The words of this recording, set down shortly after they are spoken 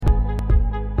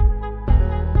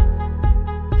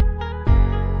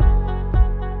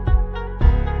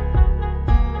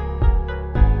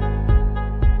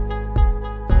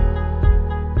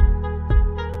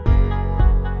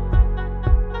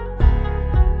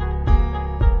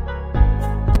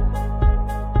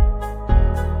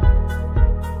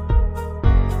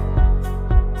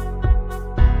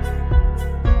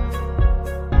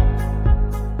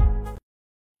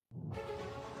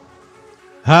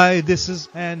Hi, this is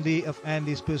Andy of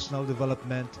Andy's Personal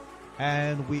Development,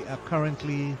 and we are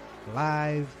currently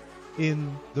live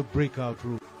in the breakout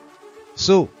room.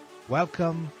 So,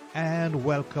 welcome, and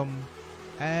we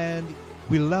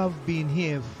love being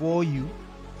here for you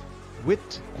with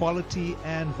quality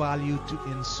and value to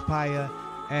inspire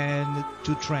and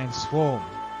to transform.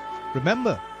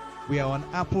 Remember, we are on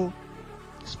Apple,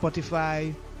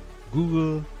 Spotify,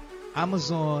 Google,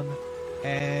 Amazon,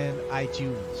 and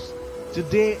iTunes.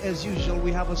 Today, as usual,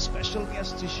 we have a special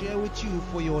guest to share with you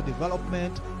for your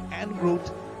development and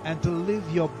growth and to live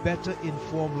your better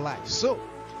informed life. So,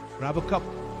 grab a cup,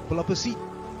 pull up a seat,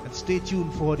 and stay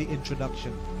tuned for the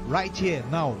introduction. Right here,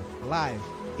 now, live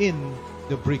in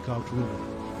the breakout room.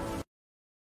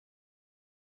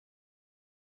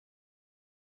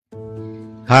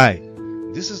 Hi,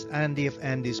 this is Andy of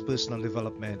Andy's Personal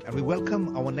Development, and we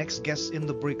welcome our next guest in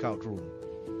the breakout room.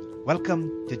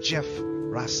 Welcome to Jeff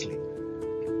Rasley.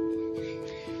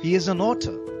 He is an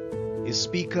author, a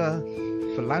speaker,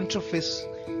 philanthropist,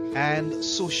 and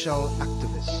social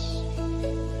activist.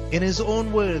 In his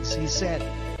own words, he said,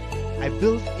 "I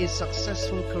built a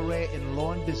successful career in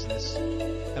law and business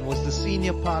and was the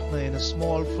senior partner in a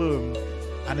small firm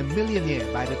and a millionaire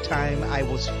by the time I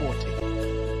was 40.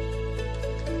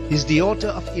 He's the author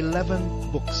of 11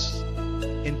 books,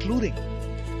 including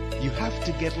You Have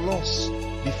to Get Lost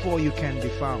Before You Can Be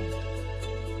Found,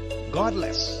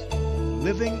 Godless,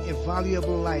 Living a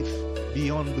Valuable Life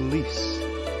Beyond Beliefs,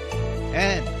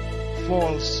 and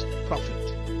False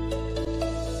Prophet."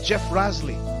 Jeff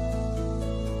Rasley,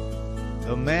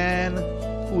 a man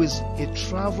who is a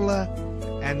traveler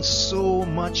and so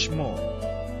much more.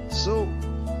 So,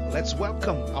 let's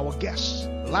welcome our guest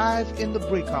live in the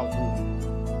breakout room,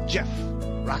 Jeff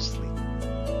Rasley.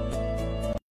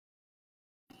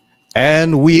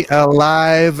 And we are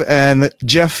live, and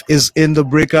Jeff is in the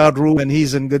breakout room, and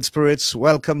he's in good spirits.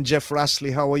 Welcome, Jeff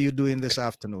Rasley. How are you doing this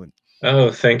afternoon?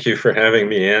 Oh, thank you for having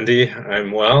me, Andy.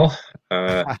 I'm well,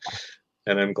 and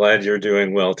I'm glad you're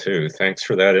doing well too. Thanks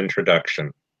for that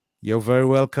introduction. You're very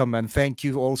welcome, and thank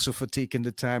you also for taking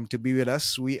the time to be with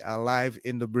us. We are live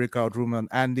in the breakout room on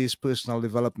Andy's Personal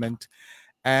Development,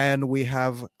 and we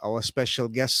have our special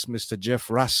guest, Mr. Jeff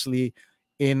Rasley,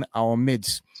 in our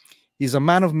midst. He's a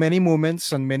man of many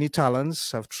moments and many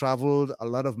talents. I've traveled a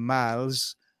lot of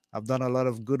miles. I've done a lot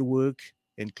of good work,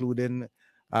 including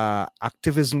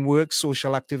activism work,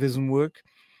 social activism work,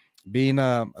 being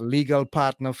a legal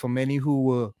partner for many who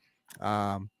were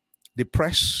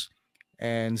depressed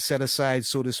and set aside,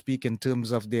 so to speak, in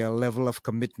terms of their level of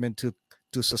commitment to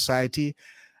society,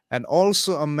 and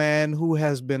also a man who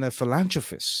has been a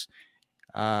philanthropist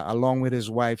along with his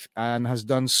wife and has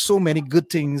done so many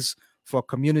good things for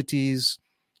communities,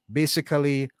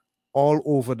 basically all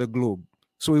over the globe.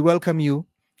 So we welcome you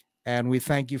and we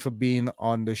thank you for being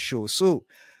on the show. So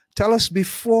tell us,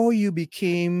 before you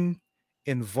became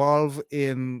involved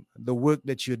in the work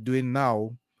that you're doing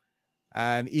now,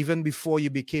 and even before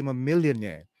you became a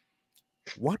millionaire,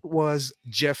 what was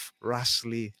Jeff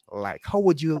Rasley like? How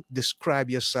would you describe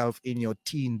yourself in your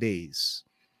teen days?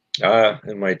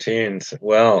 In my teens,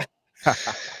 well,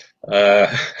 uh,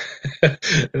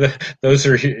 those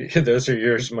are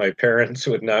years my parents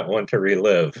would not want to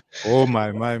relive. Oh, my.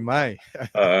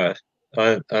 Uh,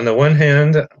 on the one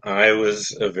hand, I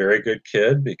was a very good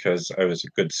kid because I was a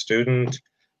good student.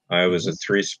 I was a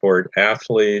three-sport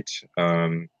athlete, a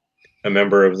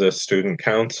member of the student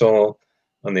council.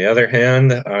 On the other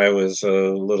hand, I was a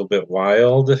little bit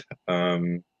wild,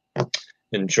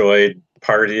 enjoyed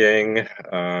partying.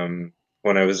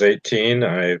 When I was 18,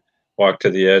 I walked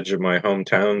to the edge of my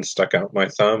hometown, stuck out my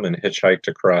thumb, and hitchhiked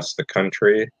across the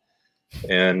country.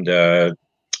 And a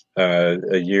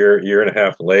year and a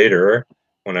half later,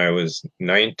 when I was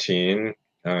 19,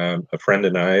 a friend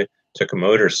and I took a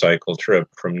motorcycle trip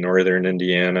from northern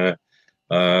Indiana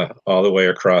all the way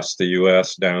across the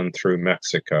U.S. down through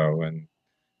Mexico. And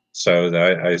so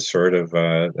I sort of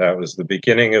that was the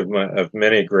beginning of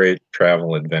many great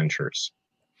travel adventures.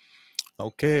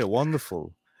 Okay,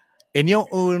 wonderful. In your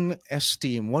own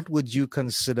esteem, what would you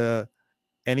consider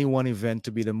any one event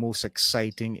to be the most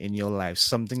exciting in your life?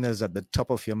 Something that's at the top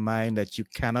of your mind that you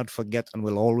cannot forget and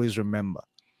will always remember?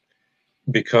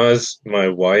 Because my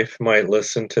wife might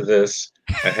listen to this,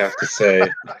 I have to say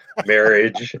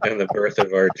marriage and the birth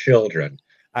of our children.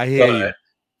 I hear you.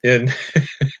 In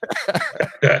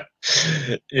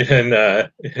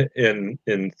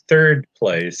in third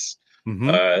place,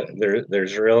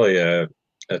 there's really a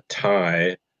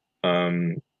tie.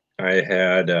 I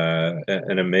had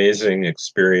an amazing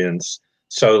experience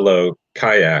solo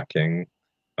kayaking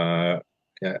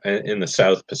in the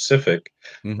South Pacific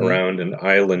Mm-hmm. around an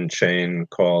island chain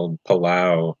called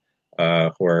Palau,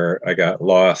 where I got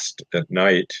lost at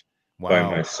night by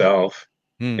Wow. myself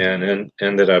Hmm. and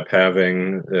ended up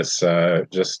having this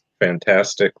just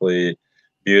fantastically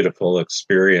beautiful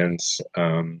experience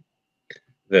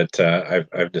that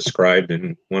I've described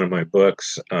in one of my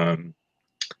books. And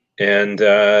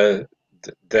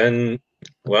then,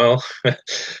 well,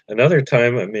 another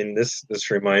time, I mean, this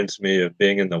reminds me of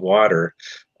being in the water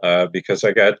because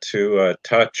I got to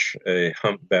touch a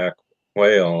humpback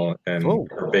whale and Oh.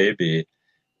 her baby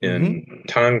Mm-hmm. in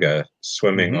Tonga,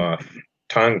 swimming Mm-hmm. off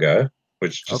Tonga,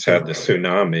 which just Okay. had the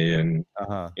tsunami, and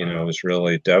Uh-huh. was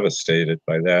really devastated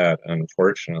by that,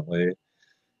 unfortunately.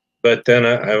 But then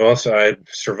I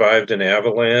survived an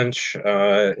avalanche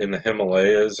in the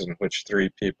Himalayas in which three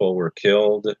people were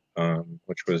killed,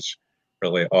 which was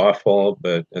really awful.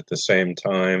 But at the same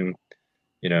time,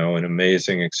 an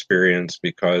amazing experience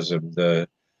because of the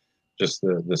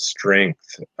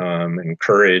strength and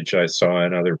courage I saw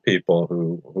in other people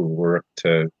who worked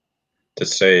to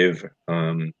save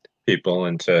people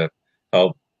and to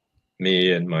help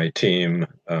me and my team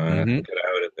Mm-hmm. get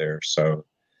out of there. So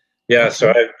yeah, so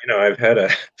Okay. I've had a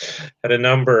had a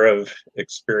number of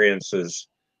experiences,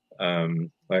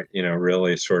 like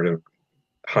really sort of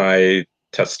high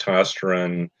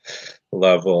testosterone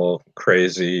level,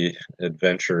 crazy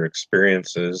adventure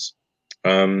experiences.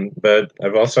 But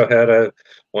I've also had a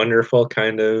wonderful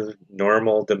kind of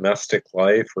normal domestic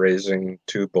life, raising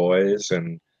two boys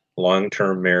and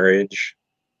long-term marriage.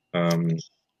 Um,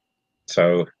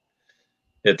 so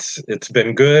it's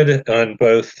been good on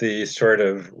both the sort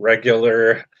of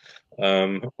regular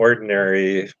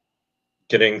ordinary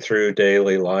getting through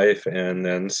daily life and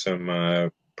then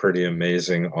some pretty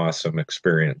amazing, awesome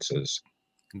experiences.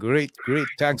 Great, great.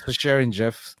 Thanks for sharing,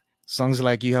 Jeff. Sounds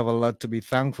like you have a lot to be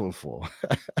thankful for.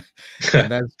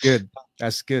 And that's good.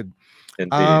 That's good.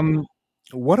 Indeed. Um,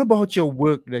 what about your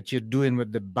work that you're doing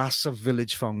with the Bassa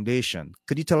Village Foundation?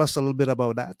 Could you tell us a little bit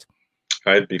about that?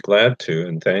 I'd be glad to,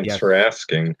 and thanks Yes, for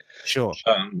asking. sure.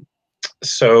 Um,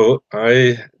 so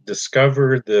I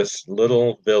discovered this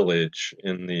little village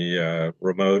in the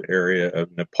remote area of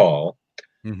Nepal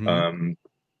Mm-hmm. um,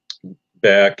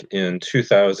 back in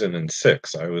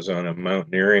 2006. I was on a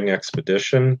mountaineering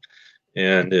expedition.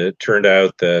 And it turned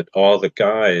out that all the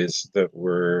guys that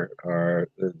worked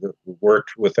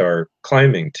with our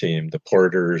climbing team, the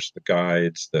porters, the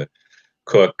guides, the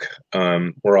cook,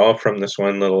 were all from this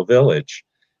one little village.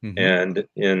 Mm-hmm. And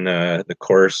in the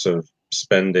course of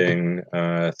spending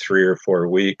 3 or 4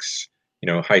 weeks,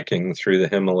 hiking through the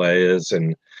Himalayas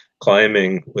and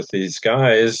climbing with these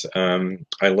guys,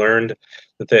 I learned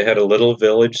that they had a little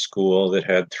village school that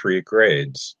had 3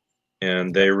 grades.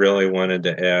 And they really wanted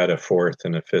to add a fourth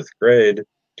and a fifth grade.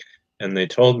 And they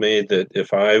told me that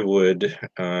if I would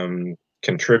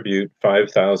contribute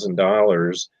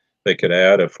 $5,000, they could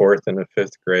add a fourth and a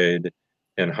fifth grade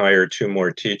and hire two more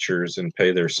teachers and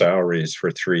pay their salaries for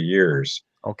 3 years.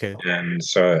 Okay. And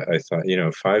so I thought,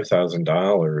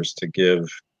 $5,000 to give,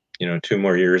 2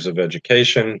 more years of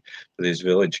education for these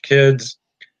village kids.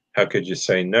 How could you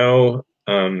say no?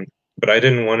 But I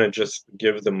didn't want to just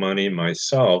give the money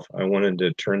myself. I wanted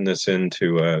to turn this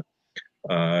into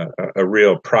a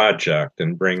real project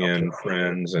and bring Okay. in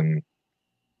friends. And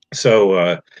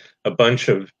so a bunch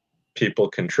of people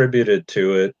contributed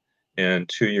to it. And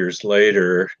 2 years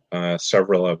later,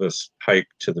 several of us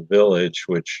hiked to the village,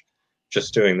 which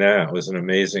just doing that was an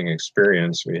amazing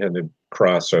experience. We had to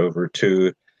cross over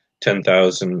two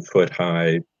 10,000 foot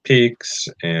high peaks,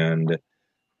 and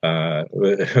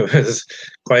it was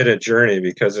quite a journey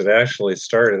because it actually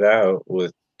started out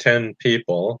with 10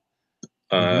 people.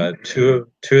 Mm-hmm. Two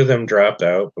of them dropped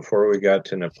out before we got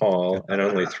to Nepal, and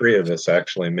only three of us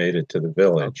actually made it to the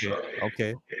village.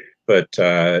 Okay. Okay. But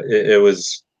it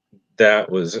was that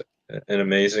was an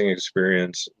amazing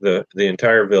experience. The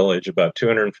entire village, about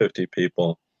 250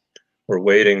 people, were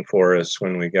waiting for us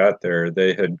when we got there.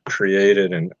 They had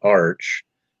created an arch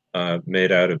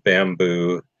made out of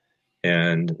bamboo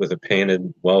and with a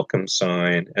painted welcome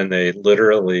sign, and they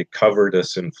literally covered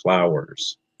us in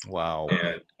flowers. Wow.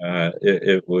 And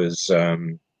it was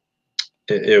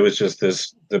just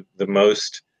the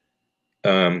most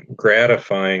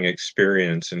gratifying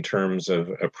experience in terms of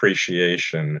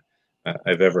appreciation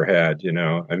I've ever had.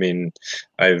 I mean,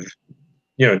 I've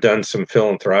done some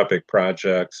philanthropic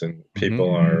projects, and Mm-hmm.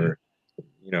 people are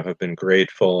have been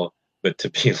grateful, but to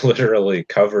be literally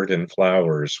covered in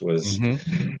flowers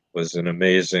Mm-hmm. was an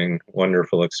amazing,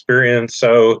 wonderful experience.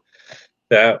 So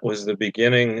that was the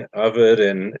beginning of it,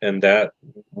 and that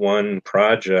one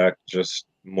project just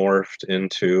morphed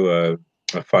into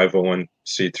a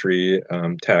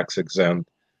 501c3 tax exempt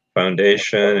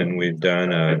foundation, and we've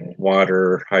done a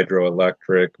water,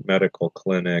 hydroelectric, medical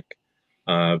clinic,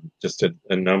 just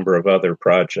a number of other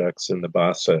projects in the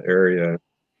Bassa area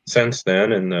since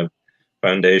then, and the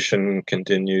foundation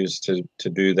continues to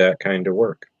do that kind of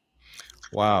work.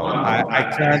 Wow. I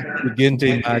can't begin to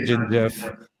imagine, Jeff,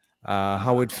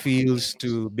 how it feels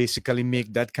to basically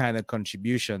make that kind of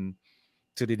contribution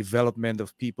to the development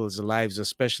of people's lives,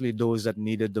 especially those that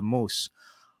need it the most.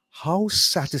 How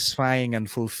satisfying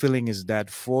and fulfilling is that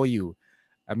for you?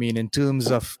 I mean, in terms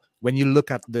of when you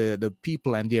look at the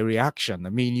people and their reaction, I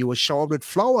mean, you were showered with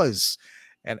flowers.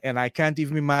 And I can't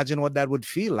even imagine what that would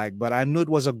feel like. But I know it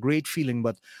was a great feeling.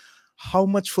 But how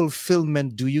much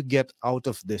fulfillment do you get out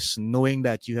of this, knowing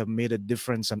that you have made a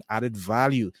difference and added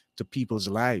value to people's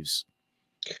lives?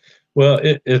 Well,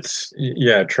 it's,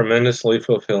 yeah, tremendously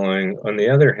fulfilling. On the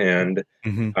other hand,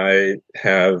 Mm-hmm. I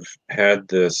have had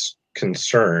this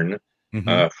concern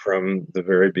Mm-hmm. from the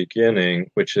very beginning,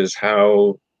 which is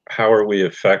how are we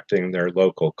affecting their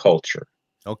local culture?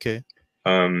 Okay.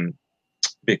 Um,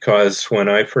 because when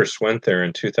I first went there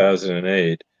in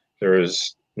 2008, there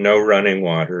was no running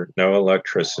water, no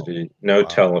electricity, no Wow.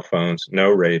 telephones, no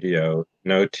radio,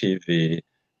 no TV,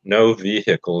 no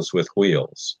vehicles with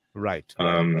wheels. Right. Right.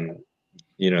 Um,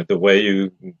 the way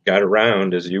you got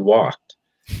around is you walked.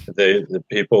 The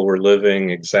people were living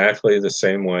exactly the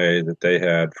same way that they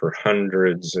had for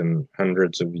hundreds and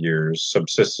hundreds of years.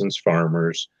 Subsistence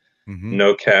farmers, Mm-hmm.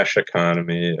 no cash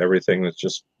economy. Everything was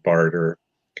just barter.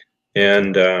 Okay.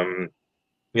 And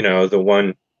the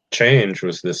one change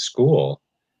was this school,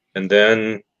 and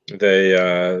then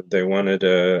they wanted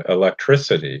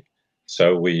electricity,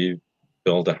 so we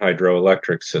built a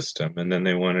hydroelectric system, and then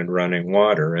they wanted running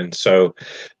water, and so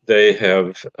they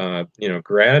have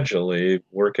gradually,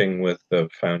 working with the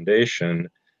foundation,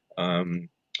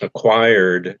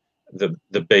 acquired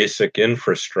the basic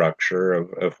infrastructure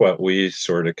of what we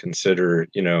sort of consider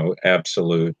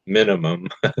absolute minimum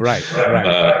Right.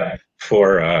 Right.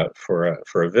 for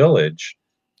a village.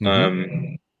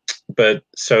 Mm-hmm. But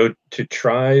so to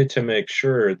try to make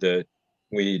sure that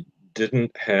we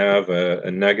didn't have a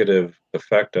negative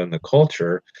effect on the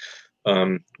culture,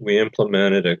 we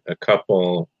implemented a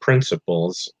couple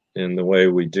principles in the way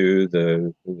we do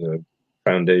the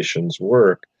foundation's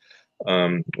work.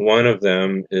 One of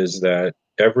them is that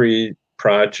every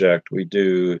project we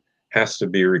do has to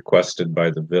be requested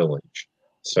by the village.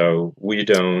 So we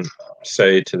don't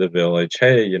say to the village,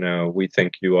 hey, we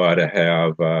think you ought to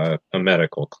have a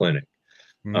medical clinic.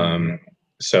 Mm.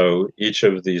 So each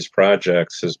of these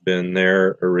projects has been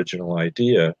their original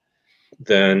idea.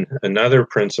 Then another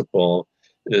principle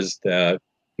is that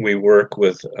we work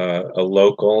with a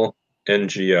local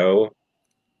NGO,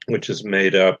 which is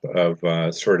made up of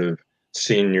sort of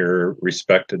senior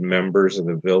respected members of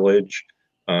the village,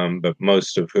 but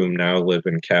most of whom now live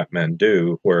in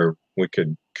Kathmandu, where we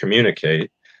could communicate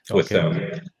with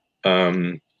them.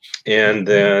 And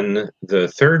then the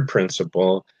third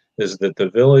principle is that the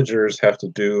villagers have to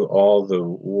do all the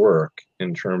work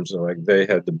in terms of, like, they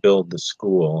had to build the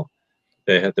school,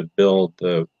 they had to build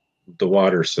the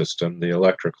water system, the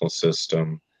electrical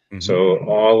system, so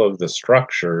all of the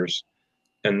structures,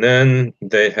 and then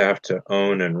they have to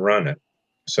own and run it.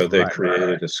 So they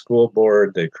created a school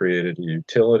board, they created a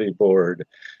utility board,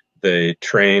 they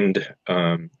trained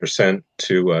or sent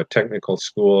to a technical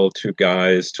school 2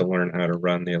 guys to learn how to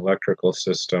run the electrical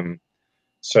system.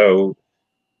 So,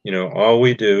 all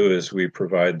we do is we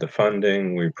provide the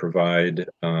funding, we provide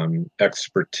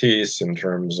expertise in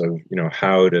terms of,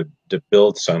 how to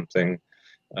build something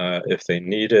if they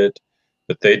need it,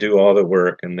 but they do all the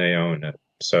work and they own it.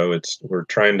 So we're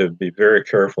trying to be very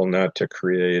careful not to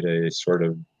create a sort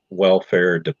of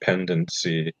welfare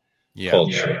dependency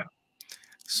culture. Yeah.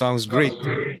 Sounds great.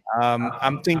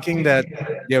 I'm thinking that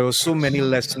there are so many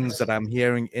lessons that I'm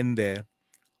hearing in there.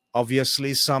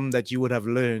 Obviously, some that you would have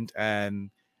learned and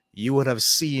you would have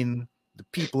seen the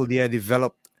people there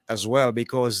develop as well,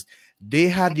 because they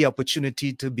had the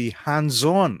opportunity to be hands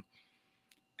on.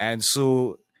 And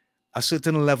so a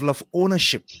certain level of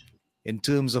ownership in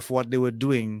terms of what they were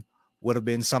doing would have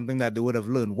been something that they would have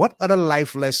learned. What other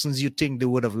life lessons you think they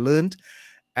would have learned?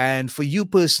 And for you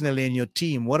personally and your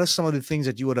team, what are some of the things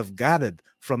that you would have gathered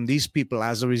from these people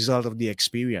as a result of the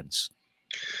experience?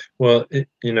 Well,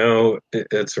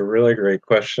 it's a really great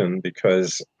question,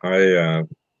 because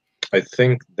I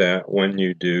think that when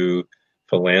you do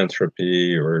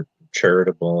philanthropy or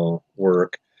charitable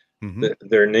work,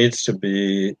 there needs to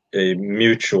be a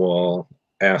mutual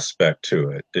aspect to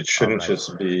it. It shouldn't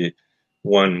just be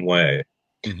one way.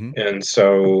 Mm-hmm. And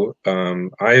so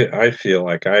I feel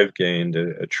like I've gained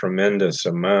a tremendous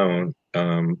amount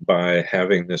by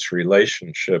having this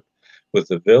relationship with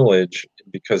the village,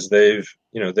 because they've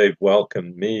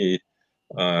welcomed me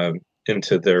uh,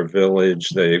 into their village.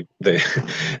 They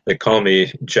they call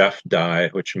me Jeff Dye,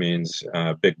 which means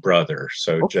big brother.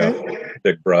 So Okay. Jeff,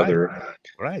 big brother,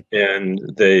 Right. and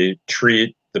they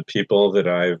treat the people that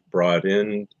I've brought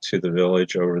in to the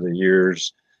village over the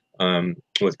years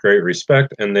with great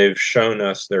respect, and they've shown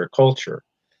us their culture.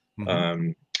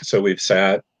 Mm-hmm. So we've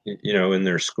sat, in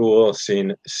their school,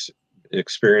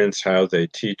 experience how they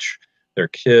teach their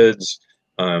kids.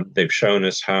 They've shown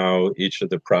us how each of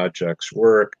the projects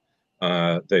work.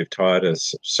 They've taught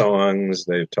us songs.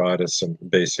 They've taught us some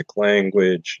basic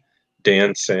language,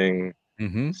 dancing.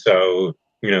 Mm-hmm. So,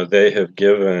 they have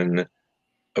given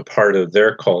a part of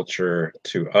their culture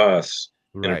to us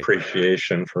in Right.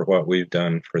 appreciation for what we've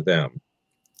done for them.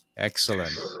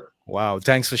 Excellent. Wow.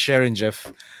 Thanks for sharing,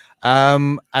 Jeff.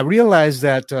 I realized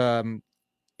that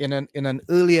in an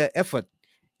earlier effort,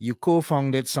 you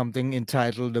co-founded something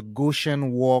entitled the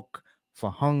Goshen Walk for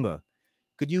Hunger.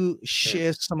 Could you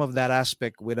share some of that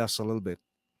aspect with us a little bit?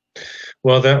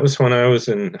 Well, that was when I was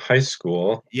in high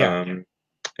school. Yeah.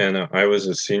 And I was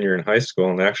a senior in high school,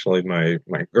 and actually my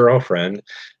girlfriend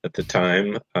at the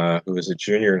time, who was a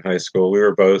junior in high school, we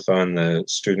were both on the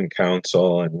student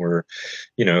council, and we're,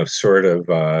 sort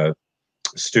of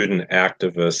student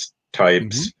activist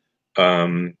types.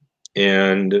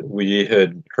 And we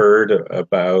had heard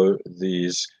about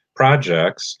these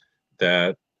projects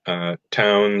that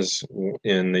towns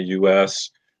in the U.S.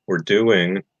 were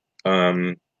doing,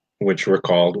 which were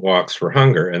called Walks for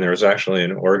Hunger. And there was actually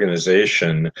an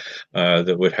organization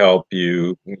that would help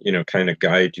you, kind of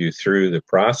guide you through the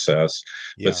process.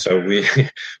 Yeah. But so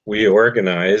we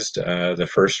organized the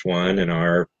first one in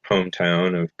our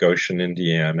hometown of Goshen,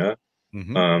 Indiana.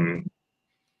 Mm-hmm.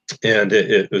 And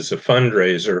it was a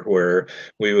fundraiser where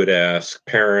we would ask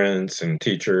parents and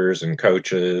teachers and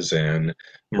coaches and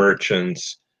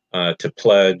merchants to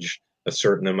pledge a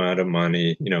certain amount of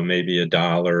money, maybe $1,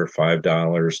 $5,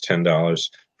 $10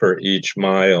 for each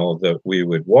mile that we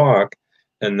would walk.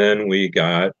 And then we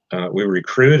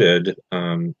recruited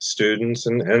students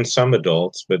and some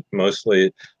adults, but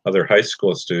mostly other high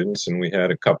school students. And we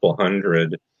had a couple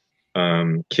hundred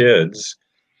kids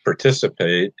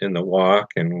participate in the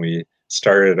walk. And we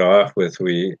started off with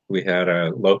we had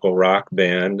a local rock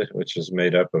band, which is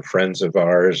made up of friends of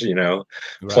ours,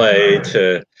 play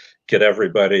to get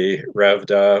everybody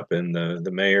revved up. And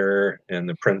the mayor and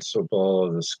the principal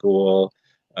of the school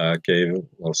gave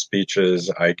little speeches.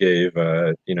 I gave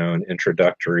an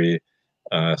introductory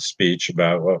speech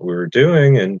about what we were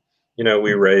doing, and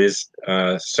we raised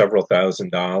several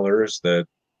 $1,000s that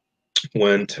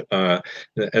went,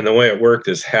 and the way it worked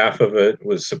is half of it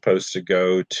was supposed to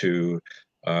go to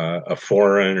a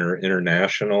foreign or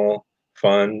international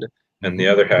fund, and the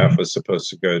other half was supposed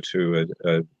to go to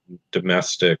a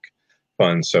domestic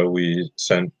fund. So we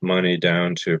sent money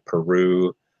down to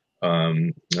Peru.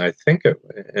 I think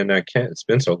it's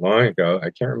been so long ago,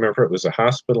 I can't remember if it was a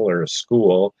hospital or a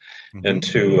school, and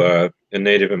to a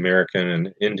Native American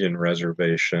and Indian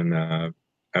reservation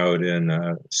out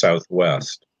in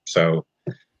Southwest. So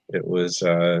it was,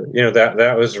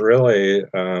 that was really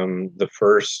the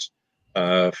first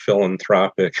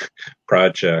philanthropic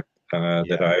project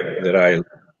that I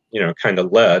kind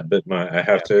of led. But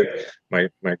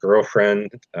my girlfriend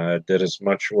did as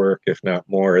much work, if not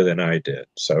more, than I did.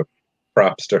 So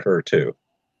props to her too.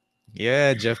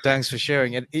 Yeah, Jeff, thanks for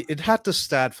sharing. It had to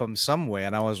start from somewhere,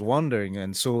 and I was wondering,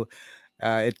 and so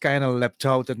it kind of leapt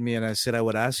out at me, and I said I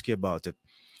would ask you about it.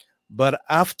 But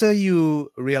after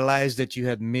you realized that you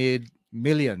had made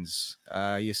millions,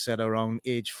 you said around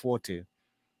age 40,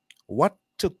 what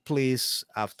took place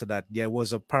after that? There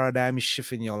was a paradigm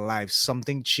shift in your life.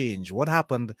 Something changed. What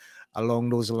happened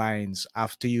along those lines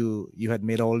after you had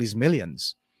made all these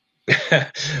millions?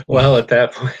 Well, at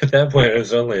that point, it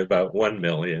was only about 1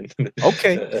 million.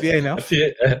 Okay, fair enough.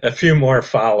 A few more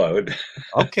followed.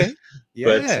 Okay,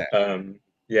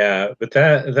 yeah. But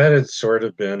that had sort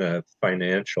of been a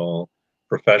financial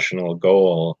professional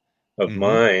goal of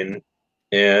mine.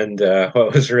 And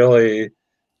what was really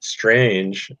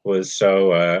strange was,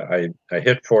 so I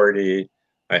hit 40.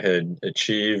 I had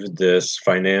achieved this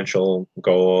financial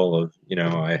goal of,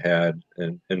 I had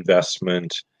an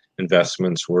investments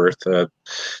worth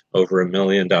over $1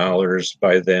 million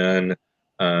by then.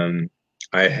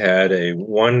 I had a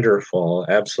wonderful,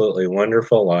 absolutely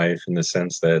wonderful life, in the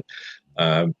sense that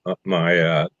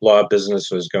my law business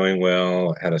was going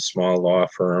well. I had a small law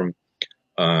firm.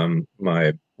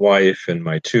 My wife and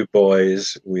my 2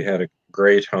 boys. We had a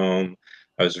great home.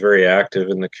 I was very active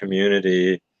in the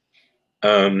community.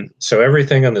 So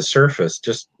everything on the surface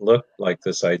just looked like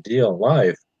this ideal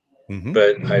life. Mm-hmm.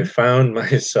 But I found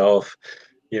myself,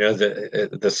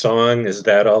 the song, "Is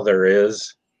That All There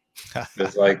Is?"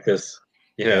 There's like this,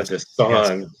 Yes. this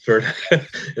song sort of,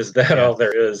 "Is That All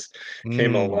There Is?"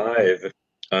 came alive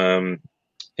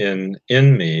in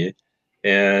me.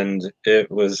 And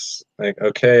it was like,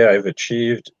 okay, I've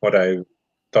achieved what I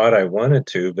thought I wanted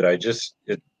to, but I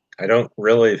don't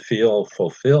really feel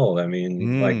fulfilled. I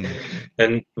mean,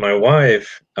 and my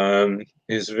wife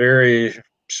is a very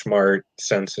smart,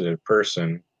 sensitive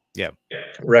person. Yeah.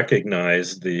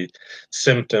 Recognized the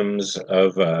symptoms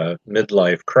of a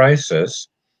midlife crisis.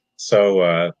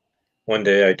 So one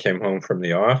day I came home from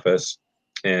the office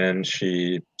and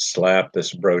she slapped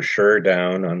this brochure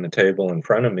down on the table in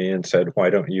front of me and said, "Why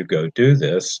don't you go do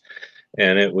this?"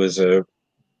 And it was a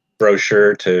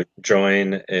brochure to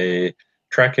join a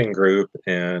trekking group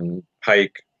and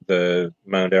hike the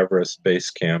Mount Everest Base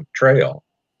Camp Trail.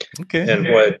 Okay. And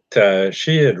what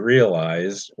she had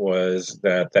realized was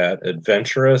that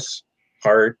adventurous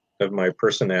part of my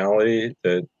personality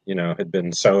that, had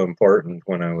been so important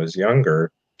when I was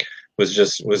younger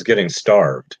was getting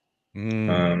starved.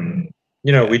 We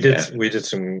did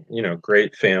some,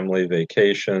 great family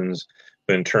vacations,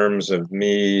 but in terms of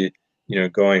me,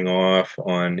 going off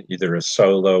on either a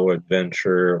solo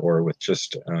adventure or with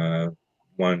just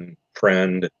one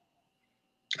friend,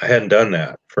 I hadn't done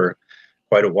that for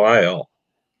quite a while.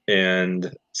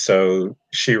 And so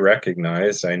she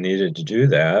recognized I needed to do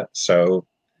that. So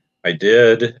I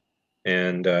did.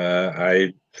 And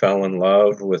I fell in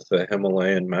love with the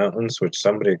Himalayan mountains, which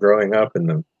somebody growing up in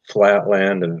the flat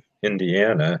land of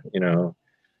Indiana,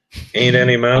 ain't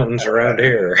any mountains around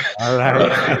here. All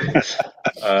right.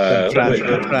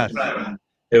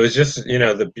 It was just,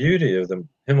 the beauty of the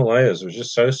Himalayas was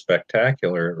just so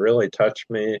spectacular. It really touched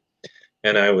me.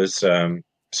 And I was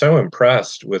so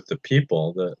impressed with the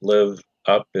people that live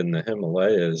up in the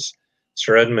Himalayas.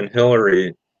 Sir Edmund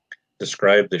Hillary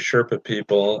described the Sherpa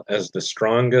people as the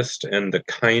strongest and the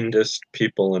kindest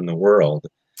people in the world.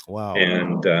 Wow.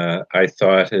 And I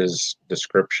thought his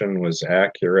description was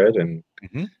accurate. And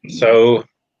so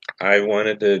I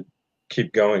wanted to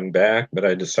keep going back, but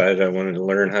I decided I wanted to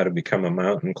learn how to become a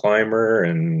mountain climber.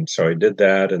 And so I did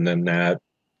that. And then that,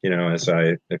 as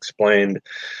I explained,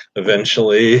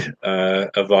 eventually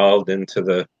evolved into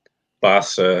the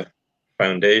Vasa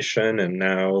Foundation, and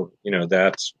now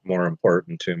that's more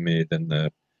important to me than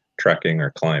the trekking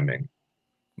or climbing.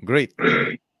 Great.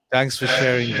 Thanks for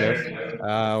sharing, Jeff.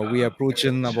 We are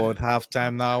approaching about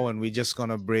halftime now, and we're just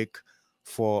gonna break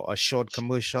for a short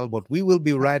commercial, but we will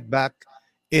be right back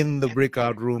in the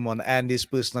breakout room on Andy's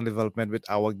personal development with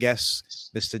our guest,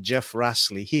 Mr. Jeff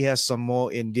Rasley. He has some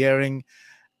more endearing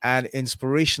and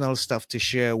inspirational stuff to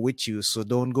share with you, so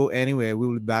don't go anywhere. We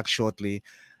will be back shortly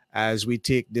as we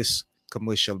take this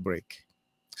commercial break.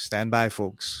 Stand by,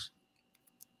 folks.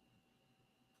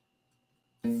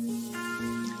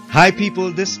 Hi,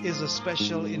 people. This is a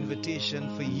special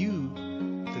invitation for you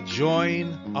to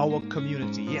join our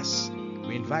community. Yes,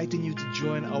 we're inviting you to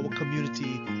join our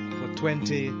community for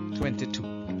 2022.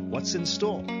 What's in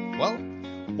store? Well,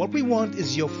 what we want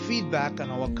is your feedback on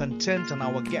our content and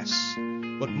our guests,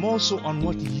 but more so on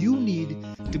what you need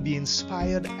to be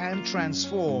inspired and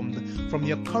transformed from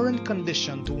your current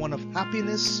condition to one of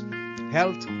happiness,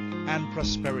 health, and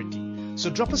prosperity. So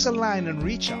drop us a line and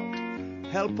reach out.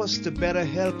 Help us to better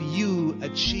help you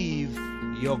achieve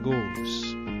your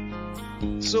goals.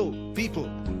 So, people,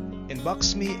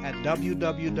 inbox me at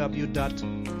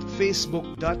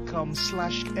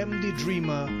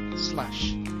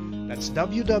www.facebook.com/mddreamer/. That's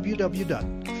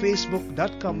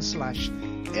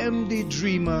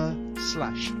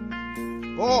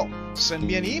www.facebook.com/mddreamer/. Or send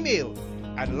me an email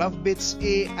at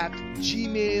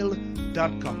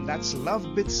lovebitsa@gmail.com. That's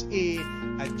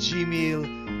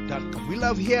lovebitsa@gmail.com. We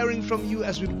love hearing from you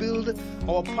as we build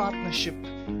our partnership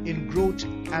in growth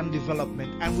and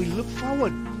development, and we look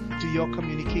forward to your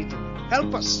communicating.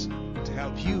 Help us to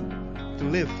help you to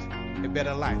live a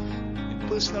better life in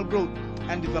personal growth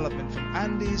and development from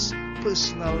Andy's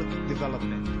Personal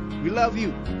Development. We love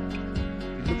you.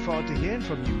 We look forward to hearing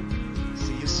from you.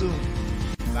 See you soon.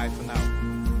 Bye for now.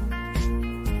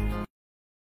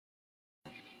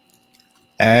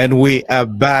 And we are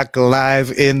back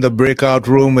live in the breakout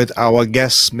room with our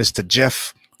guest, Mr.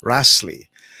 Jeff Rasley.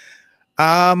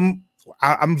 I'm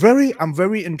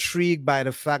very intrigued by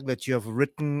the fact that you have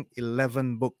written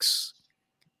 11 books,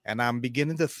 and I'm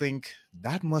beginning to think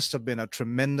that must have been a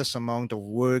tremendous amount of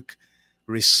work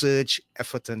research,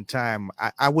 effort, and time.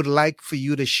 I would like for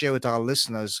you to share with our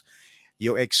listeners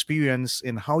your experience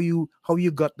in how you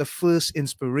got the first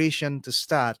inspiration to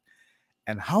start,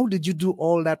 and how did you do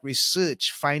all that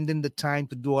research, finding the time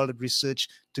to do all that research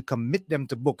to commit them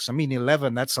to books. I mean,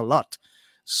 11, that's a lot.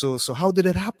 So how did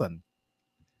it happen?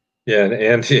 Yeah,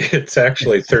 and it's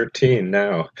actually 13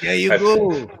 now. There you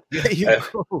go. There you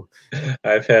go.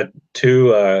 I've had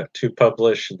two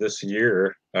published this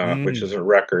year, which is a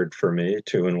record for me,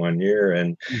 2 in 1 year,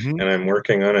 and I'm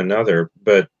working on another.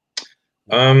 But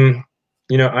I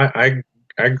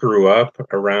grew up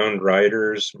around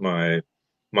writers. My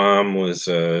mom was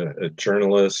a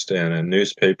journalist and a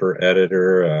newspaper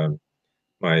editor.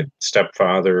 My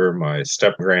stepfather, my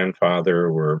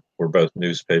step-grandfather were both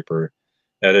newspaper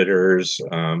editors.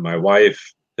 My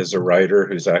wife is a writer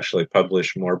who's actually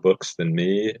published more books than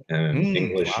me, and an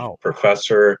English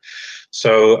professor.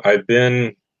 So I've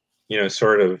been,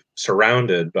 sort of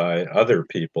surrounded by other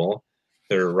people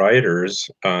that are writers.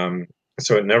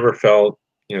 So it never felt,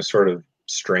 sort of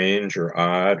strange or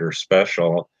odd or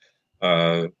special.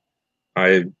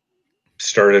 I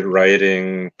started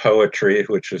writing poetry,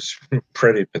 which was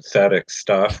pretty pathetic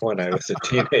stuff when I was a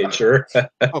teenager.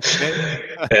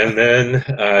 And then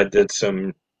did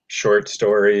some short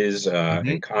stories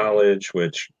in college,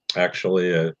 which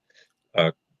actually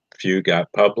a few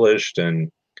got published,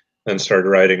 and then started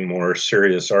writing more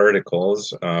serious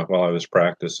articles while I was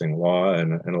practicing law,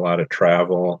 and a lot of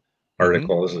travel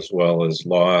articles as well as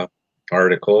law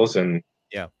articles. And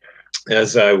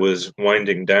as I was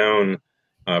winding down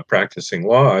practicing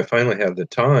law, I finally had the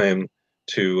time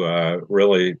to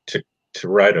really to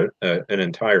write an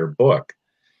entire book.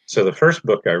 So the first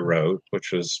book I wrote,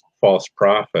 which was False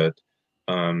Prophet,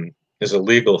 is a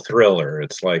legal thriller.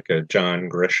 It's like a John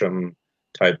Grisham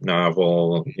type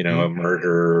novel, a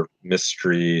murder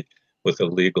mystery with a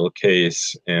legal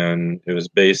case, and it was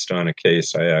based on a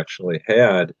case I actually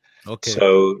had.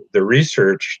 So the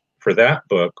research for that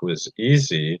book was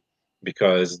easy,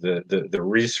 because the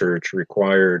research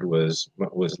required was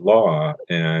law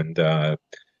and the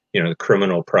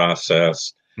criminal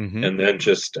process, and then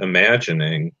just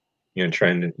imagining,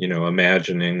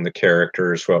 imagining the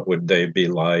characters, what would they be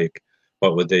like,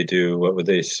 what would they do, what would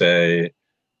they say,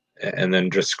 and then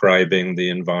describing the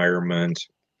environment.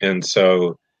 And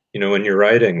so, when you're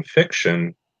writing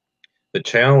fiction, the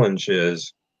challenge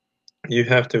is you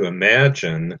have to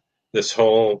imagine this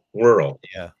whole world.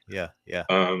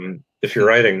 If you're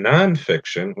writing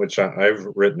nonfiction, which I've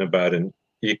written about an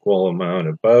equal amount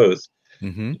of both,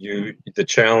 the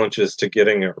challenge is to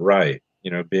getting it right,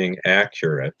 being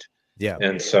accurate.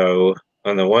 And so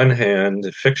on the one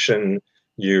hand, fiction,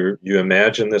 you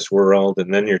imagine this world,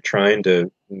 and then you're trying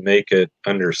to make it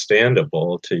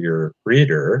understandable to your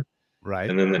reader.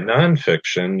 And then the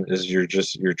nonfiction is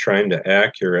you're trying to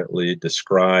accurately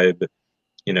describe,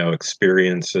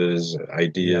 experiences,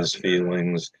 ideas,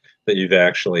 feelings that you've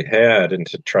actually had, and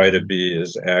to try to be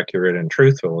as accurate and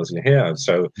truthful as you have.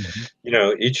 So,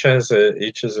 each is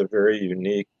a very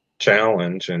unique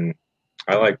challenge, and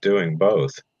I like doing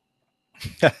both.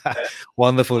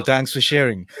 Wonderful. Thanks for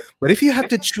sharing. But if you had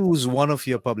to choose one of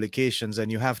your publications,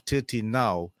 and you have 13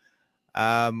 now,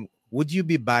 would you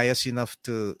be biased enough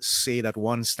to say that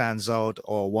one stands out,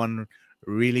 or one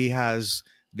really has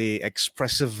the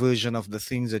expressive version of the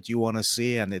things that you want to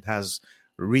say, and it has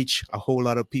reach a whole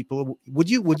lot of people? Would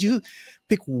you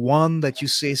pick one that you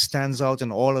say stands out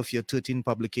in all of your 13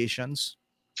 publications?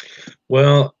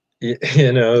 Well,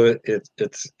 it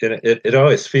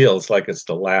always feels like it's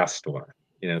the last one.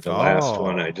 The last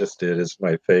one I just did is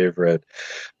my favorite.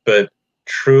 But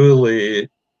truly,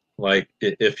 like,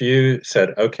 if you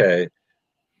said, okay,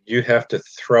 you have to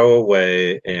throw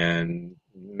away and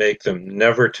make them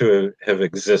never to have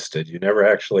existed, you never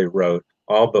actually wrote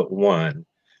all but one,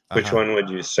 which one would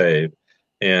you save?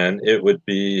 And it would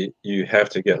be, you have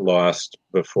to get lost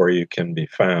before you can be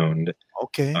found.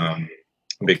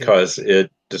 Because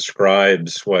it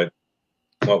describes what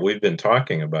we've been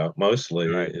talking about mostly,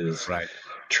 is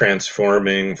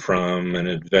transforming from an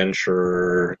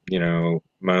adventurer,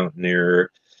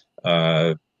 mountaineer.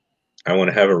 I want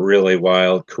to have a really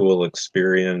wild, cool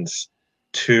experience,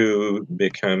 to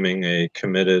becoming a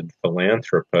committed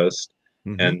philanthropist,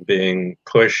 and being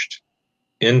pushed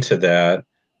into that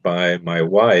by my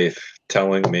wife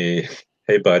telling me,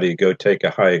 hey, buddy, go take a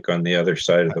hike on the other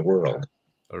side of the world.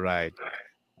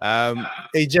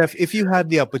 Hey, Jeff, if you had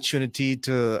the opportunity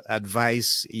to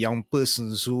advise young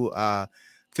persons who are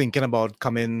thinking about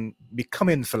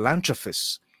becoming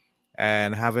philanthropists,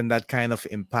 and having that kind of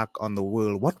impact on the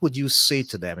world, what would you say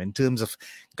to them in terms of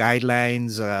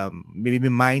guidelines, maybe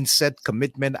mindset,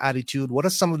 commitment, attitude? What are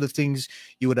some of the things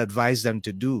you would advise them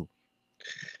to do?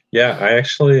 Yeah, I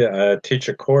actually teach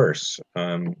a course.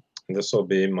 This will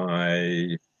be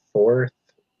my fourth,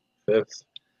 fifth,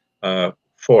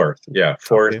 fourth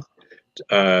Okay.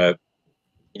 uh,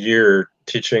 year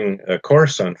teaching a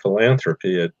course on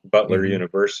philanthropy at Butler Mhm.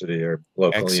 University, or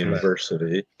local Excellent.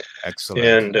 university.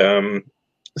 Excellent. And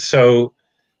so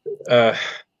uh,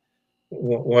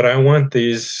 what I want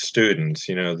these students,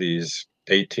 these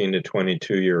 18 to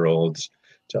 22-year-olds,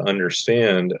 to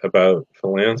understand about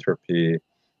philanthropy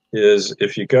is,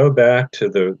 if you go back to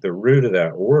the root of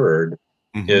that word,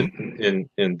 it Hmm.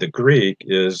 in the Greek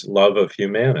is love of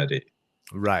humanity.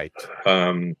 Right.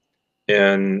 Um,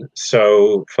 and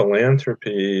so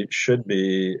philanthropy should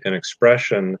be an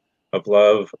expression of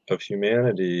love of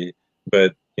humanity.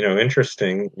 But,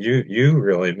 interesting, you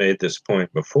really made this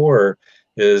point before,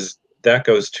 is that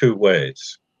goes two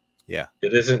ways. Yeah.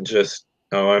 It isn't just,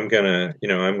 oh, I'm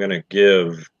gonna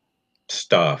give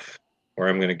stuff, or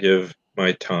I'm gonna give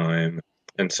my time,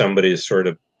 and somebody is sort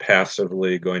of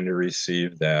passively going to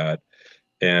receive that.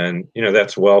 And,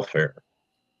 that's welfare.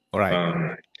 All right.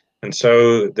 Um, and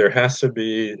so there has to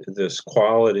be this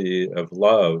quality of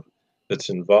love that's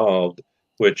involved,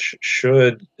 which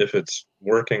should, if it's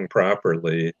working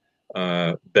properly,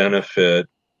 benefit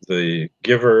the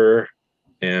giver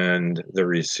and the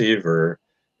receiver,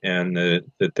 and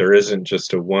that there isn't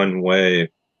just a one-way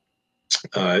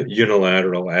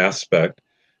unilateral aspect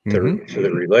Hmm. to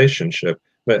the relationship.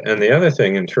 And the other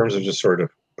thing, in terms of just sort of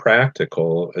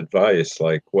practical advice,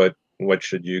 like what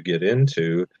should you get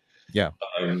into? Yeah.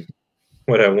 Um,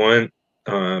 what I want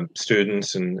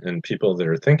students and people that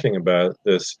are thinking about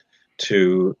this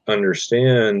to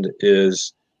understand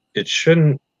is, it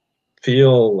shouldn't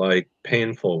feel like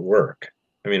painful work.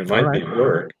 I mean, it All might right. be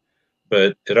work,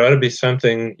 but it ought to be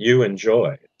something you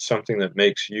enjoy, something that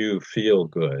makes you feel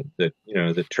good, that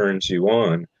turns you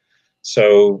on.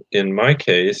 So in my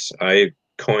case, I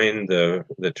coined the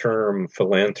term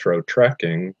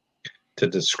philanthrotrekking to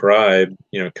describe,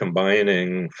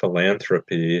 combining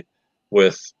philanthropy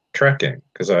with trekking,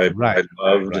 because I Right. Right.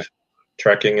 loved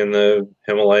trekking in the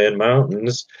Himalayan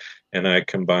mountains, and I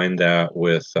combined that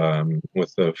with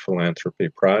the philanthropy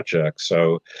project.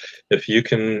 So if you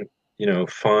can,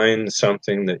 find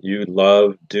something that you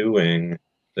love doing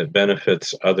that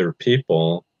benefits other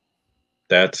people,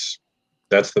 that's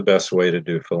the best way to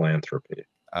do philanthropy.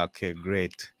 Okay.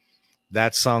 Great.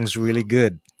 That sounds really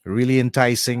good, really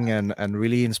enticing, and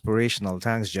really inspirational.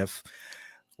 Thanks, Jeff.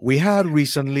 We had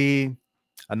recently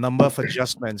a number of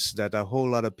adjustments that a whole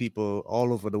lot of people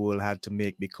all over the world had to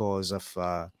make because of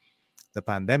the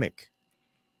pandemic.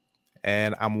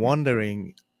 And I'm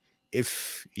wondering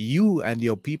if you and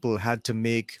your people had to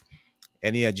make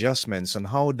any adjustments on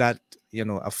how that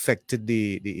affected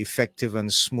the effective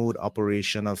and smooth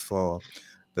operation of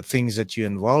the things that you're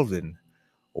involved in.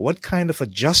 What kind of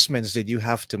adjustments did you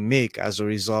have to make as a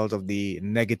result of the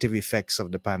negative effects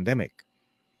of the pandemic?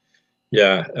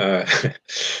 Yeah,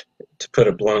 to put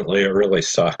it bluntly, it really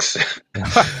sucks.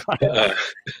 uh,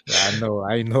 I know,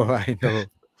 I know, I know. the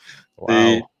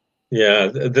Wow. yeah,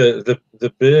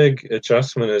 the big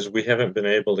adjustment is we haven't been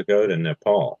able to go to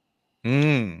Nepal,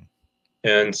 Mm,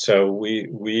 and so we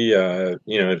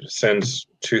since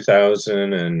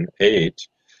 2008,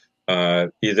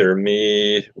 either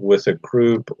me with a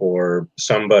group or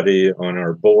somebody on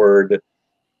our board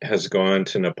has gone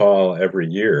to Nepal every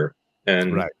year,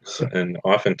 and right. and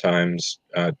oftentimes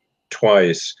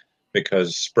twice,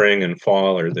 because spring and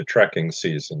fall are the trekking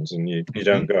seasons, and you Hmm.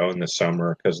 don't go in the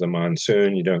summer because the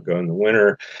monsoon, you don't go in the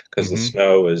winter because the Hmm.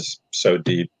 snow is so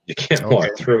deep you can't Okay.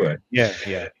 walk through it. Yeah,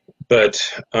 yeah. But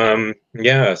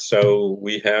yeah, so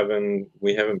we haven't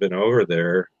been over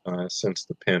there since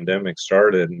the pandemic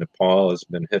started. Nepal has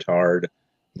been hit hard.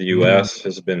 The Mm, U.S.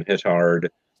 has been hit hard,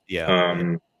 yeah.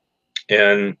 um,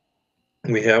 and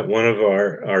we have one of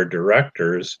our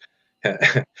directors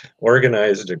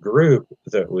organized a group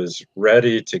that was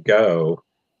ready to go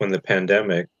when the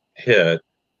pandemic hit.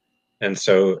 And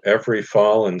so every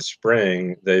fall and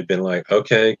spring, they've been like,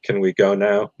 okay, can we go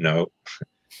now? No.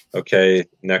 Okay,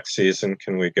 next season,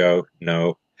 can we go?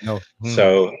 No. No. Mm,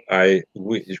 So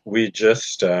we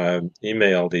just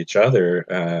emailed each other,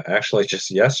 actually just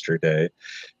yesterday,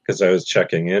 because I was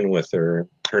checking in with her.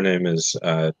 Her name is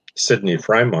Sydney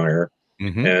Freimeyer,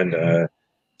 hmm. and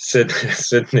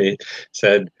Sydney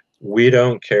said, "We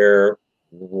don't care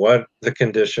what the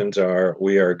conditions are.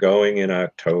 We are going in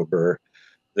October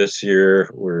this year.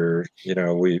 We're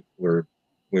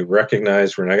we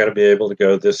recognize we're not going to be able to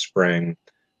go this spring,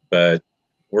 but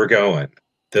we're going.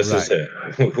 This is it.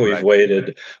 We've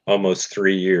waited almost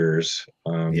 3 years.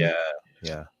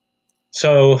 Yeah.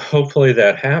 So hopefully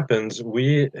that happens.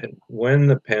 When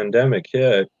the pandemic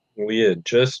hit, we had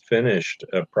just finished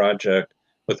a project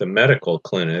with a medical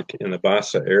clinic in the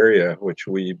Bassa area, which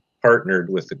we partnered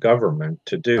with the government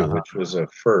to do, which was a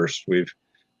first. We've,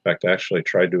 in fact, actually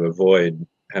tried to avoid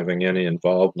having any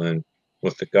involvement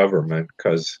with the government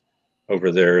because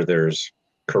over there's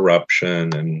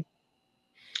corruption, and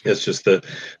it's just the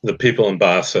people in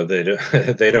Bassa,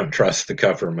 they don't trust the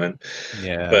government.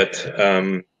 Yeah. But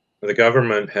the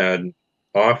government had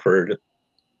offered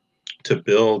to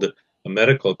build a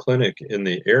medical clinic in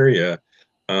the area,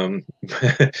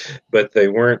 but they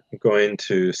weren't going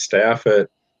to staff it,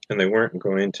 and they weren't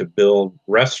going to build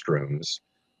restrooms.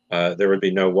 There would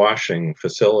be no washing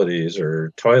facilities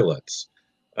or toilets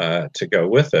to go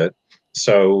with it.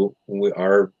 So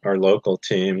our local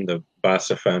team, the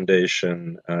Bassa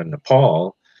Foundation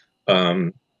Nepal,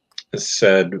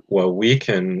 said, well, we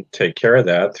can take care of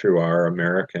that through our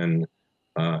American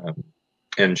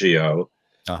NGO.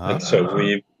 And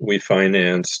so we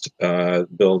financed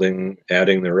building,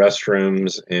 adding the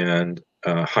restrooms, and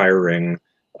hiring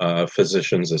a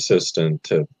physician's assistant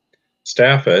to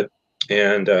staff it.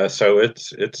 And so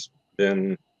it's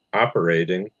been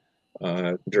operating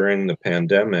during the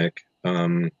pandemic,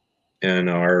 and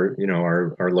our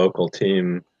local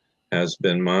team has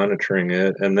been monitoring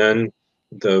it. And then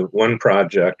the one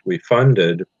project we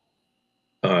funded,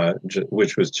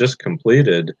 which was just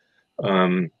completed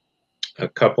a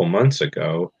couple months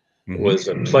ago, was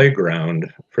a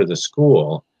playground for the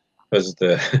school. Because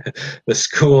the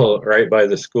school, right by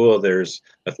the school, there's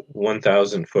a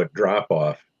 1,000-foot drop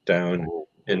off down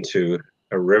into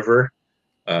a river.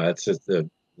 It's just the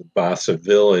Bassa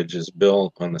village is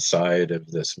built on the side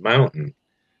of this mountain,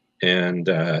 and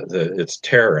it's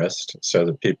terraced so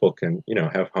that people can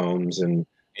have homes and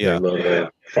their little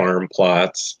farm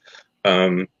plots.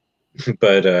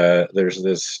 But there's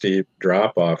this steep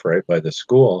drop off right by the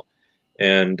school.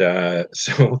 And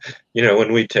so,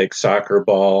 when we take soccer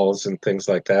balls and things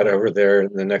like that over there,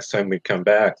 the next time we come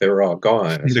back, they were all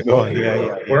gone. Said,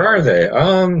 where are they?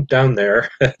 Down there.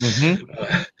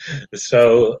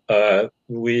 So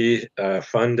we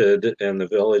funded, and the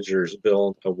villagers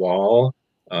built a wall,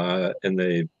 and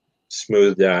they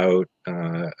smoothed out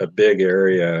a big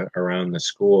area around the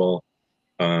school,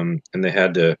 and they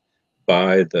had to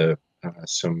buy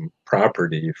some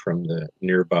property from the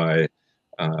nearby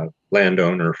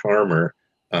landowner farmer,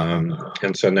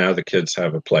 and so now the kids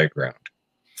have a playground.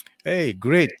 Hey,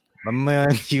 great, my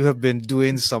man! You have been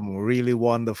doing some really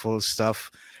wonderful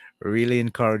stuff, really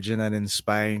encouraging and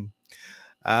inspiring.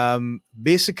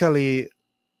 Basically,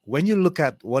 when you look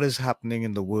at what is happening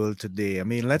in the world today, I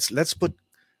mean, let's put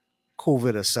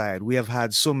COVID aside. We have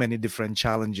had so many different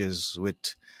challenges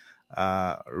with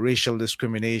racial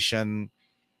discrimination,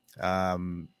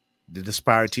 the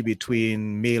disparity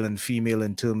between male and female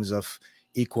in terms of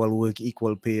equal work,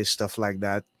 equal pay, stuff like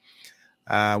that.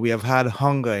 We have had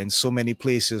hunger in so many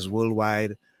places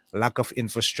worldwide, lack of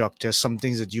infrastructure, some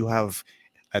things that you have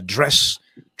addressed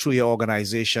through your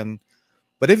organization.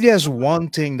 But if there's one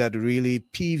thing that really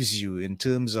peeves you in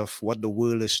terms of what the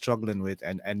world is struggling with,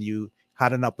 and you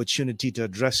had an opportunity to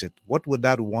address it, what would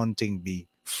that one thing be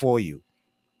for you?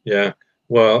 Yeah,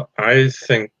 well, I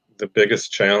think the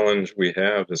biggest challenge we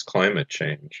have is climate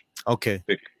change. Okay.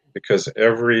 Because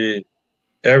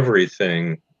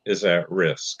everything is at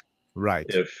risk. Right.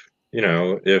 If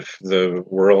the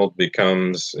world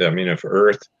becomes, if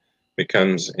Earth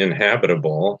becomes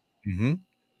inhabitable,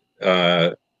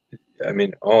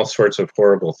 all sorts of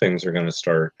horrible things are going to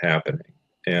start happening.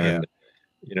 And,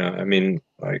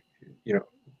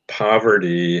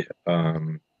 poverty,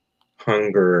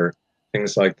 hunger,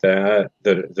 things like that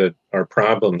are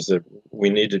problems that we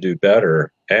need to do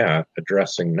better at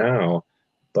addressing now.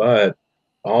 But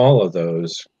all of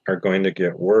those are going to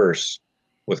get worse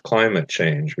with climate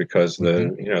change, because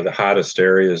the hottest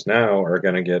areas now are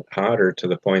going to get hotter to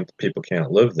the point that people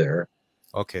can't live there.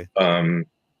 Okay.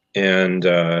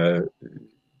 The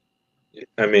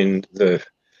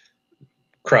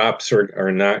crops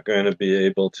are not going to be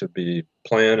able to be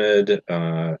planted.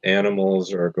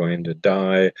 Animals are going to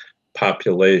die.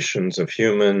 Populations of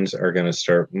humans are going to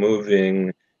start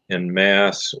moving en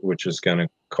masse, which is going to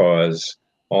cause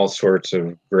all sorts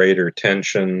of greater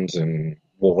tensions and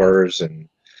wars and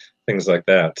things like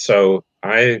that. So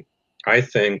I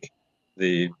think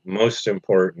the most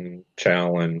important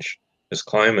challenge is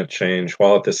climate change,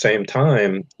 while at the same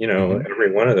time,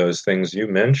 every one of those things you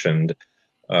mentioned,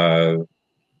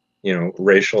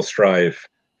 racial strife,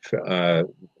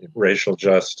 racial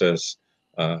justice,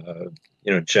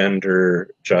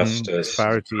 gender justice,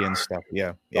 disparity and stuff.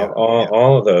 Yeah,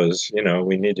 all of those,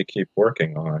 we need to keep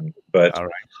working on. But all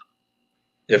right.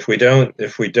 if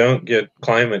we don't get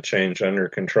climate change under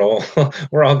control,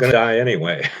 we're all going to die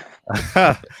anyway.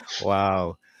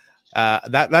 Wow.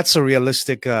 That's a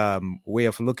realistic way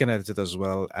of looking at it as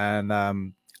well. And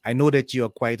I know that you're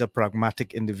quite a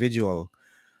pragmatic individual,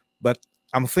 but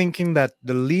I'm thinking that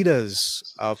the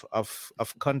leaders of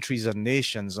countries and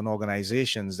nations and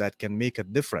organizations that can make a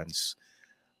difference,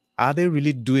 are they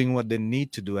really doing what they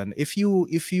need to do? And if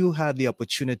you had the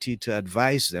opportunity to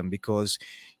advise them, because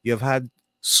you have had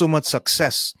so much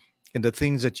success in the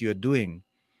things that you're doing,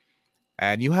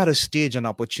 and you had a stage, an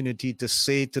opportunity to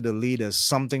say to the leaders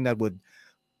something that would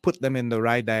put them in the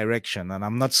right direction. And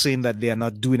I'm not saying that they are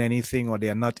not doing anything or they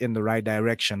are not in the right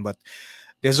direction, but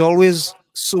there's always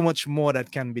so much more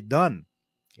that can be done,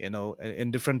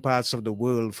 in different parts of the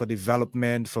world for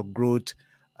development, for growth,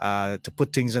 to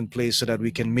put things in place so that we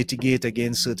can mitigate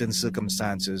against certain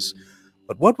circumstances.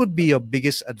 But what would be your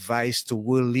biggest advice to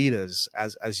world leaders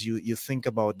as you think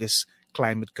about this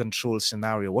climate control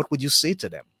scenario? What would you say to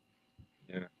them?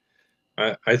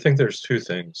 Yeah, I think there's two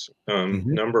things.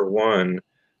 Number one,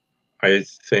 I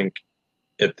think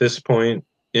at this point,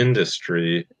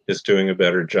 industry is doing a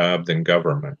better job than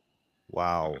government.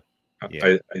 Wow.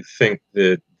 Yeah. I think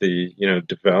that the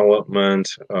development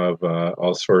of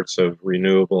all sorts of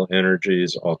renewable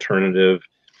energies, alternatives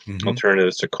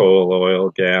to coal, oil,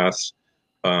 gas,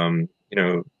 private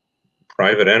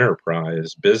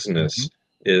enterprise, business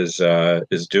is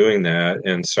doing that.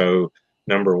 And so,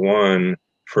 number one,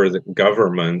 for the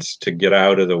governments to get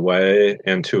out of the way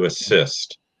and to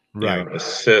assist. Right.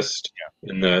 Assist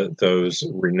in those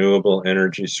renewable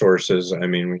energy sources. I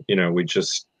mean, we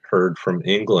just heard from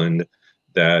England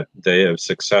that they have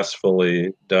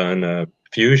successfully done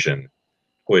fusion,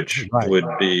 which would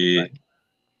be,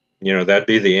 that'd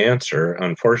be the answer.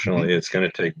 Unfortunately, it's going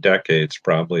to take decades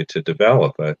probably to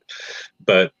develop it.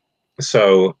 But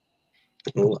so,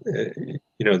 the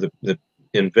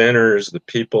inventors, the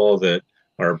people that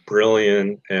are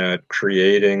brilliant at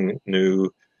creating new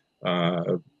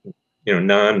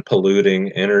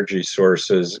non-polluting energy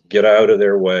sources, get out of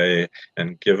their way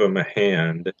and give them a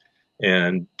hand,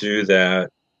 and do that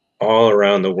all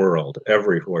around the world,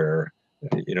 everywhere,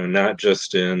 not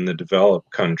just in the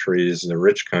developed countries, the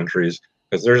rich countries,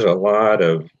 because there's a lot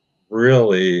of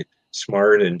really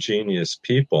smart and genius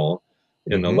people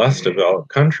in the less developed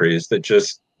countries that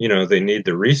just, they need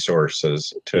the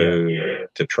resources to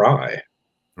try.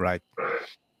 Right.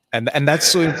 And that's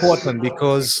so important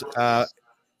because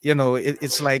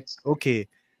it's like, okay,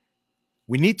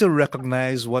 we need to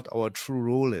recognize what our true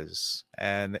role is,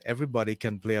 and everybody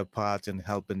can play a part in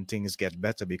helping things get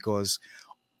better because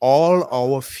all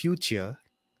our future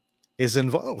is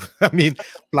involved. I mean,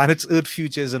 planet Earth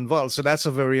future is involved. So that's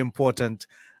a very important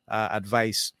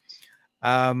advice.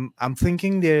 I'm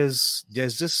thinking there's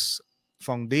this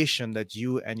foundation that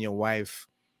you and your wife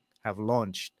have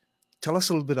launched. Tell us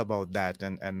a little bit about that,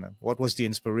 and what was the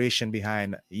inspiration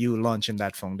behind you launching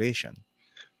that foundation?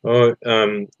 Oh,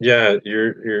 yeah,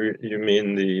 you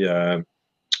mean the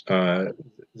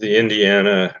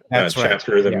Indiana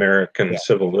chapter of the American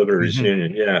Civil Liberties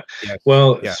Union? Yeah. Yes.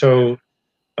 Well, so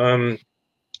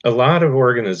a lot of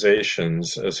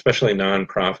organizations, especially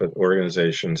nonprofit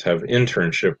organizations, have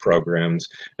internship programs,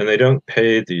 and they don't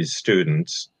pay these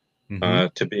students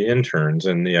to be interns.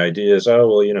 And the idea is,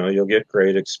 you'll get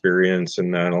great experience,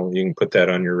 and you can put that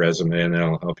on your resume, and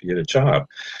that'll help you get a job.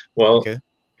 Well,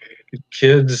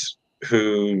 kids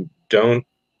who don't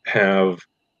have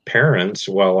parents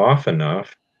well off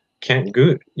enough can't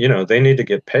go. They need to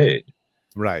get paid.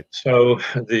 Right. So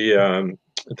the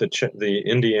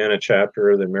Indiana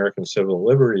chapter of the American Civil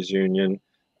Liberties Union,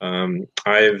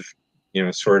 I've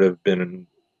sort of been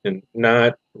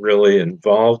not really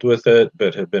involved with it,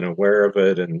 but have been aware of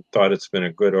it and thought it's been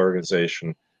a good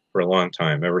organization for a long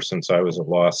time, ever since I was a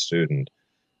law student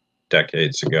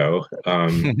decades ago.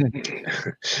 And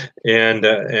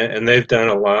they've done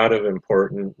a lot of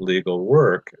important legal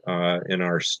work in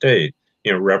our state,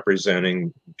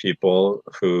 representing people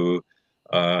who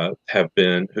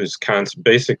whose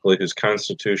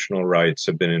constitutional rights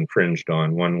have been infringed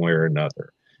on one way or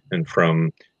another, and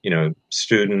from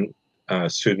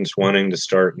students wanting to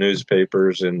start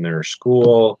newspapers in their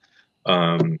school,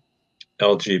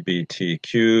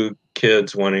 LGBTQ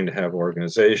kids wanting to have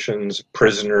organizations,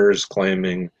 prisoners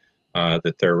claiming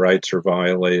that their rights are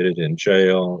violated in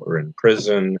jail or in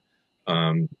prison,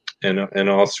 and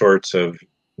all sorts of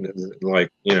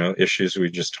like, issues we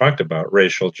just talked about,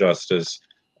 racial justice,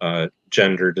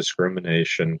 gender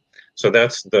discrimination. So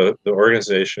that's the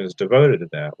organization is devoted to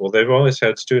that. Well, they've always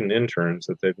had student interns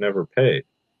that they've never paid.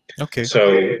 Okay.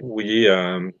 So we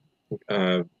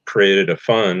created a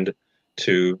fund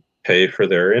to pay for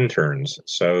their interns.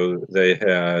 So they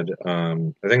had, I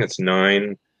think it's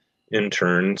 9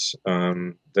 interns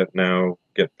that now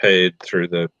get paid through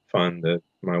the fund that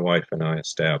my wife and I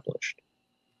established.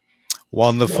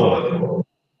 Wonderful.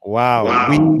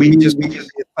 Wow. We just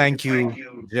thank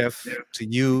you, Jeff, to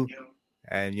you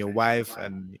and your wife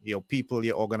and your people,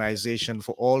 your organization,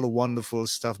 for all the wonderful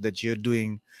stuff that you're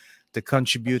doing to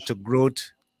contribute to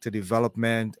growth, to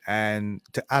development, and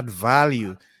to add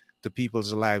value to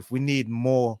people's life. We need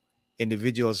more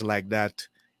individuals like that,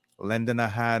 lending a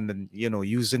hand and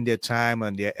using their time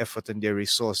and their effort and their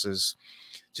resources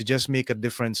to just make a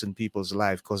difference in people's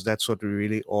life, because that's what we're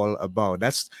really all about.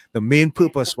 That's the main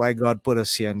purpose why God put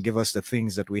us here and give us the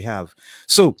things that we have.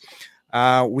 So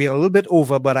we're a little bit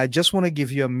over, but I just want to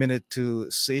give you a minute to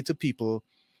say to people,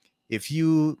 if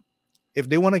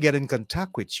they want to get in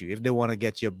contact with you, if they want to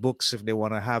get your books, if they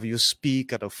want to have you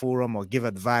speak at a forum or give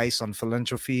advice on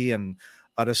philanthropy and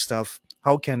other stuff,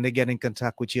 how can they get in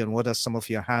contact with you, and what are some of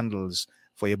your handles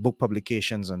for your book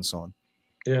publications and so on?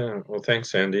 Yeah, well,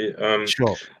 thanks, Andy.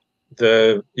 Sure.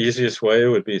 The easiest way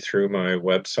would be through my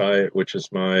website, which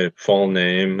is my full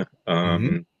name,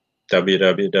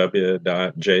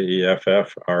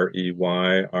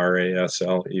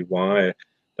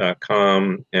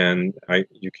 www.jeffreyrasley.com, and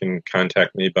you can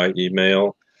contact me by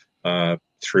email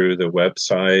through the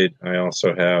website. I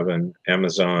also have an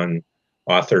Amazon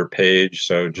author page,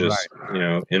 so just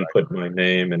input my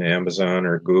name in Amazon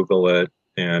or Google it,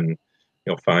 and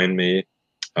you'll find me.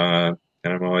 And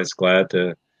I'm always glad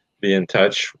to be in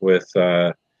touch with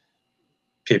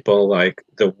people like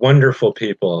the wonderful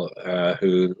people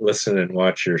who listen and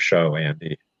watch your show,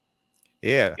 Andy.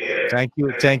 Yeah, thank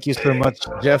you so much,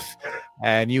 Jeff,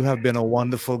 and you have been a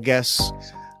wonderful guest.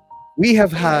 We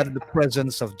have had the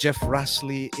presence of Jeff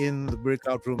Rasley in the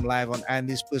Breakout Room Live on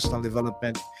Andy's Personal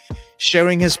Development,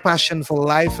 sharing his passion for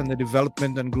life and the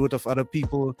development and growth of other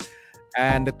people,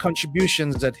 and the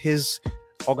contributions that his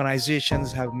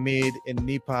organizations have made in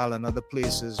Nepal and other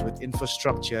places with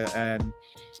infrastructure and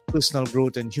personal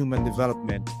growth and human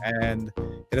development. And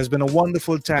it has been a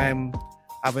wonderful time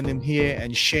having him here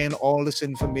and sharing all this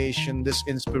information, this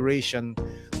inspiration.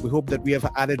 We hope that we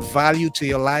have added value to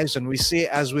your lives. And we say,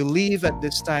 as we leave at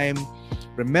this time,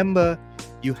 remember,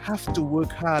 you have to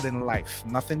work hard in life.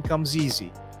 Nothing comes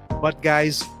easy. But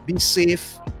guys, be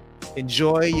safe,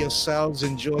 enjoy yourselves,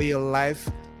 enjoy your life.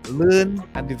 Learn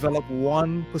and develop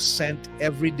 1%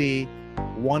 every day,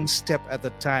 one step at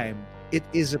a time. It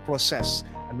is a process.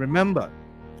 And remember,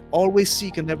 always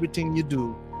seek in everything you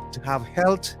do to have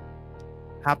health,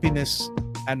 happiness,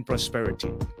 and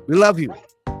prosperity. We love you.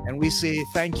 And we say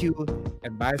thank you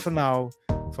and bye for now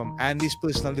from Andy's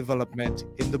Personal Development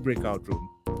in the Breakout Room.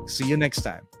 See you next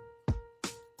time.